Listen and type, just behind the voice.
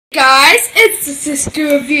Guys, it's the sister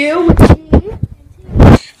review with me,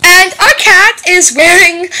 and our cat is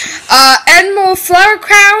wearing animal flower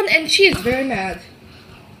crown, and she is very mad.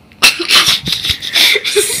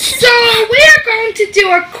 So we are going to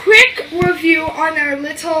do a quick review on our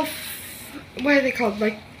little, what are they called?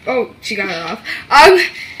 Like, oh, she got it off.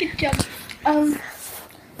 Good job.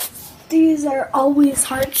 These are Always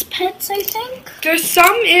Hearts pets, I think. There's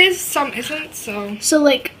some is, some isn't. So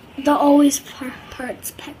like the Always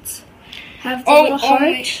Hearts pets have the little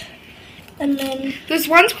heart, and then there's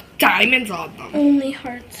ones with diamonds on them. Only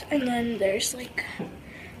Hearts, and then there's like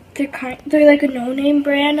they're like a no-name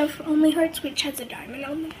brand of Only Hearts, which has a diamond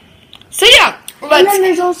on them. So yeah, and then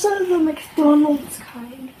there's also the McDonald's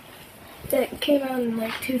kind that came out in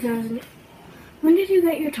like 2000. When did you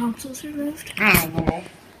get your tonsils removed? I don't know.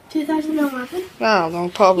 2011? I don't know,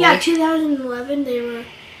 probably. Yeah, 2011 they were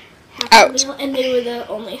Happy Meal, and they were the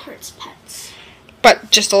Only Hearts pets.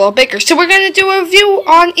 But just a little bigger. So we're going to do a review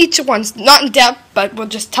on each one. Not in depth, but we'll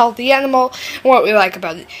just tell the animal and what we like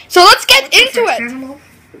about it. So let's get into it. Animal?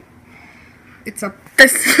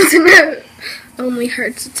 This isn't Only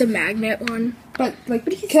Hearts, it's a magnet one. But, like,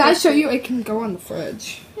 can I show you? It can go on the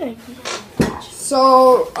fridge. Yeah, it can go on the fridge.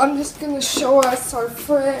 So I'm just going to show us our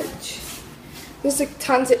fridge. There's like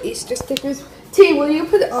tons of Easter stickers. T, will you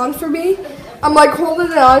put it on for me? I'm like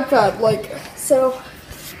holding an iPad, like. So,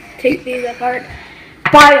 take these apart.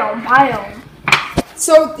 Biome.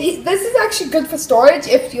 So this is actually good for storage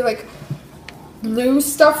if you like lose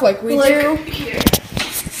stuff like we do. Here.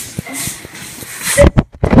 This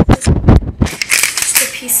is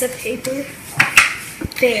a piece of paper.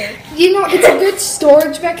 There. You know, it's a good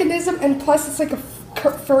storage mechanism, and plus it's like a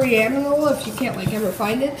furry animal if you can't like ever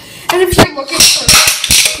find it. And if you're looking for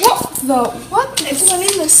what is what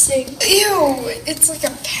in this thing? Ew, it's like a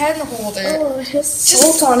pen holder. Oh, it has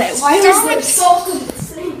salt on it. Why is there salt in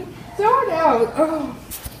this thing? Throw it out. Oh.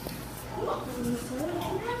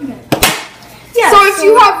 Yeah, so if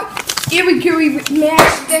you have irregular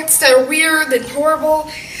magnets that are weird and horrible,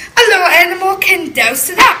 a little animal can douse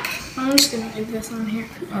it up. I'm just gonna leave this on here.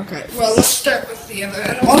 Okay, well let's start with the other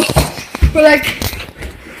animal. But like,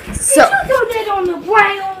 so on the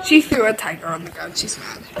ground. She threw a tiger on the ground. She's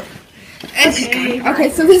mad. Okay,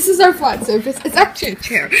 so this is our flat surface. It's actually a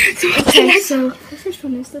chair. So the first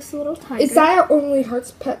one is this little tiger. Is that an Only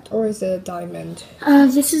Hearts pet or is it a diamond?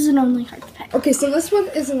 This is an Only Hearts pet. Okay, so this one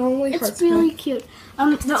is an Only Hearts pet. It's really cute.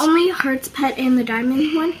 The Only Hearts pet and the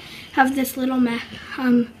diamond one have this little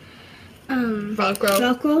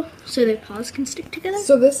Velcro, so their paws can stick together.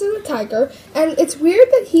 So this is a tiger, and it's weird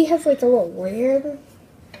that he has like a little weird.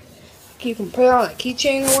 You can put it on a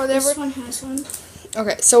keychain or whatever. This one has one.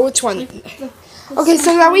 Okay, so which one? Okay,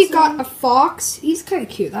 so now we got a fox. He's kind of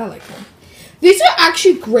cute. I like him. These are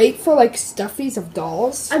actually great for like stuffies of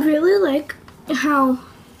dolls. I really like how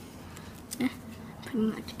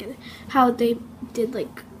putting that together. How they did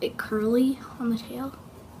like it curly on the tail,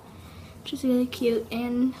 which is really cute,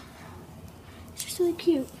 and it's just really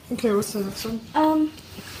cute. Okay, what's the next one?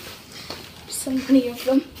 So many of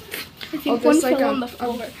them. I think one fell on the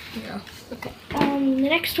floor. Yeah. Okay. The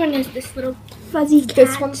next one is this little fuzzy cat.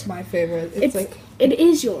 This one's my favorite. It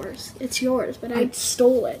is yours. It's yours, but I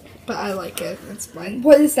stole it. But I like it. It's mine.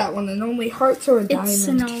 What is that one? An Only Hearts or a diamond? It's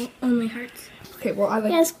an Only Hearts. Okay, well I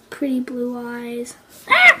like. It has pretty blue eyes.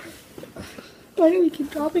 Ah! Why do we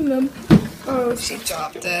keep dropping them? Oh, she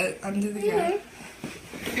dropped it under the guy.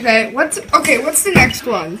 Okay, what's the next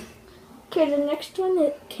one? Okay, the next one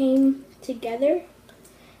it came together,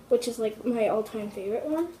 which is like my all-time favorite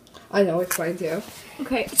one. I know, it's mine too.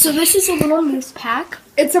 Okay, so this is a little moose pack.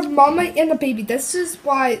 It's a mama and a baby. This is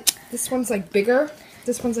why this one's like bigger.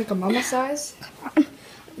 This one's like a mama size.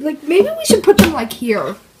 Like maybe we should put them like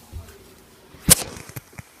here.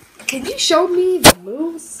 Can you show me the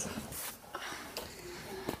moose?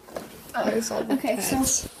 Okay, so I'm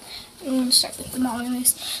gonna start with the mama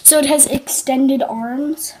moose. So it has extended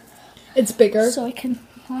arms. It's bigger. So I can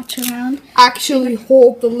watch around. Actually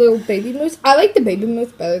hold the little baby moose. I like the baby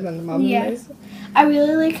moose better than the mama moose. I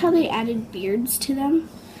really like how they added beards to them,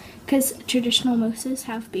 because traditional mooses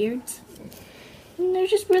have beards. And they're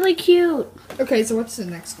just really cute. Okay, so what's the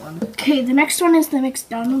next one? Okay, the next one is the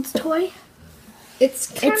McDonald's toy.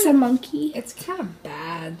 It's a monkey. It's kind of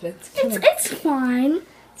bad, but it's fine.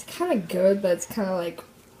 It's kind of good, but it's kind of like.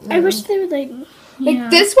 I wish they would like.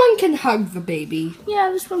 Like this one can hug the baby.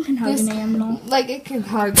 Yeah, this one can hug an animal. Like it can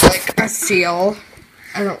hug like a seal.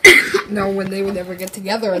 I don't know when they would ever get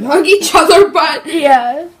together and hug each other, but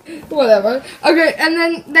Yeah. whatever. Okay, and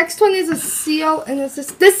then next one is a seal, and this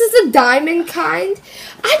is a diamond kind.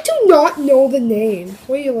 I do not know the name.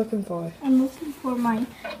 What are you looking for? I'm looking for my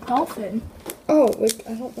dolphin. Oh, like,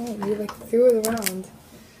 I don't know. You like threw it around.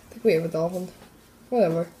 I think we have a dolphin.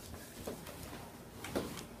 Whatever.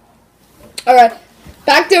 Alright,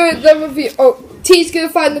 back to the review. Oh, T's gonna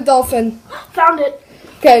find the dolphin. Found it.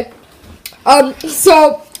 Okay.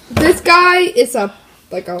 So this guy is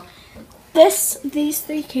These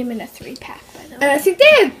three came in a 3-pack, by the way. and I think they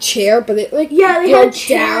had a chair, but it like They had broke a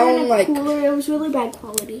chair and a like. cooler. It was really bad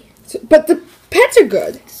quality. But the pets are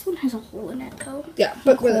good. This one has a hole in it, though. Yeah,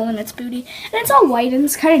 but A hole in its booty. And it's all white, and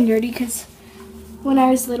it's kind of dirty, because when I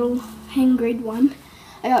was little, in grade 1,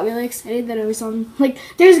 I got really excited that I was on, like,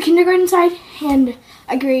 there's a kindergarten side and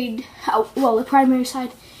a a primary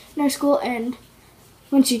side in our school, and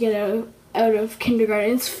once you get out of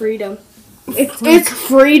kindergarten, it's freedom. It's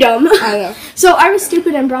freedom. I know. So I was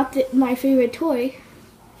stupid and brought my favorite toy.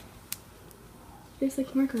 There's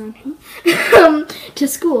like marker on him. To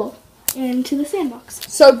school and to the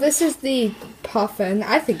sandbox. So this is the puffin.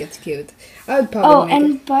 I think it's cute. I would probably make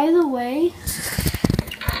and by the way,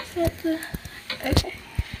 okay.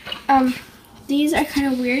 These are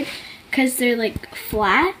kind of weird because they're like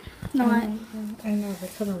flat. Not. I know, they're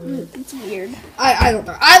kind of weird. It's weird. I don't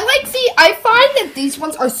know. I find that these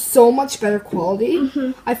ones are so much better quality.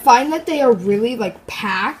 Mm-hmm. I find that they are really like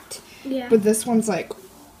packed. Yeah. But this one's like,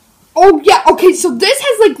 oh yeah, okay, so this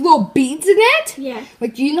has like little beads in it. Yeah.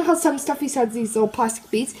 Like, you know how some stuffies has these little plastic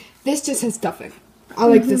beads? This just has stuffing. I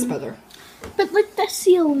like this better. But like the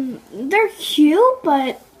seal, they're cute,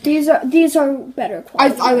 but these are better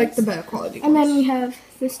quality. I like the better quality And ones. then we have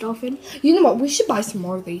this dolphin. You know what? We should buy some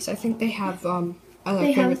more of these. I think they have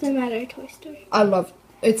They have them at our toy store. I love.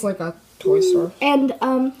 It's like a toy store. And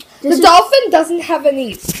The dolphin doesn't have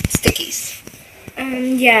any stickies.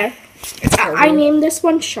 yeah. I named this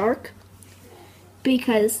one Shark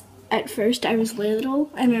because at first I was little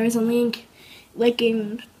and I was only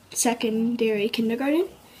in secondary kindergarten,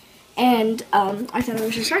 and I thought it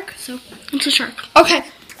was a shark, so it's a shark. Okay.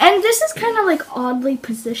 And this is kind of like oddly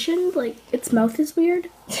positioned, like its mouth is weird.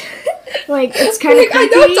 Like it's kind of I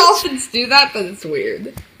know dolphins do that, but it's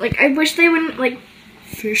weird. like I wish they wouldn't like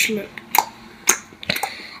fish look.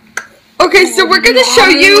 Okay, so we're gonna show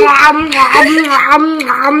you.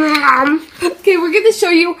 Okay, we're gonna show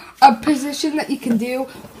you a position that you can do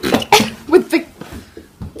with the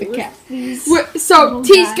cat. So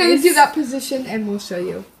T's gonna do that position, and we'll show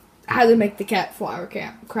you how to make the cat flower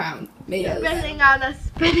crown. Sitting on a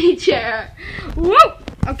spinny chair. Woo!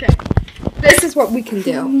 Okay, this is what we can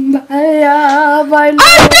do. I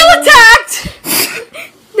feel attacked.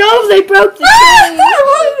 No, they broke the I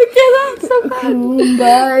wanted to get out so bad.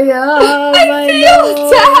 Kumbaya, I feel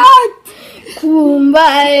attacked.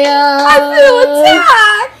 Kumbaya. I feel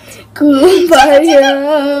attacked. Kumbaya.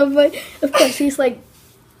 Of course, he's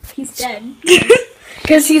dead.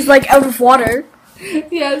 Because he's like out of water.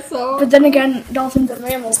 Yeah, so. But then again, dolphins are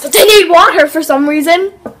mammals. But they need water for some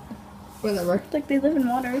reason. Whatever. Like they live in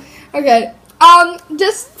water. Okay.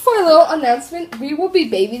 Just for a little announcement, we will be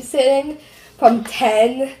babysitting from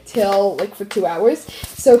 10 till like for 2 hours.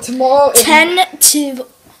 So tomorrow. 10 to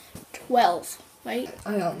 12, right?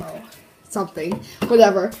 I don't know. Something.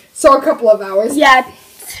 Whatever. So a couple of hours. Yeah,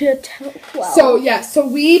 to 12. So yeah. So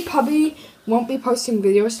we probably won't be posting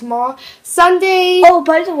videos tomorrow. Sunday. Oh,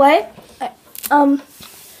 by the way, I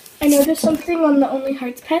noticed something on the Only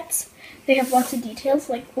Hearts Pets. They have lots of details.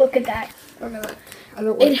 Like, look at that. I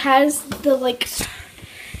don't. It has the like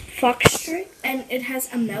fox stripe, and it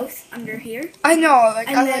has a mouth under here, I know. Like.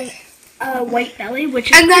 and then a white belly,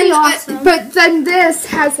 which is And pretty then, awesome. but then this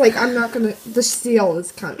has like the seal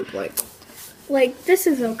is kind of like this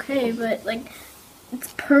is okay, but like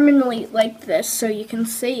it's permanently like this, so you can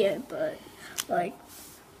see it, but like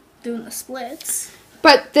doing the splits.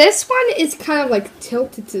 But this one is kind of like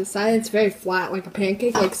tilted to the side. It's very flat, like a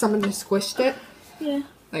pancake, like someone just squished it. Yeah.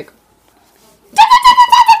 Like.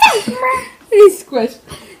 He squished.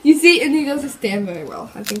 You see, and he doesn't stand very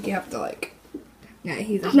well. I think you have to like. Yeah,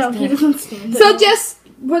 he doesn't. No, stand. he doesn't stand. So just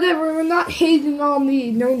whatever. We're not hating on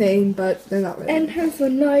the no name, but they're not really. And have a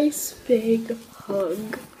nice big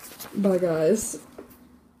hug. Bye, guys.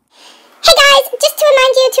 Hey guys, just to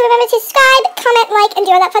remind you to remember to subscribe, comment, like, and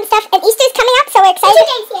do all that fun stuff. And Easter's coming up, so we're excited.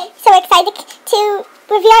 So we're excited to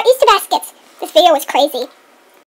review our Easter baskets. This video was crazy.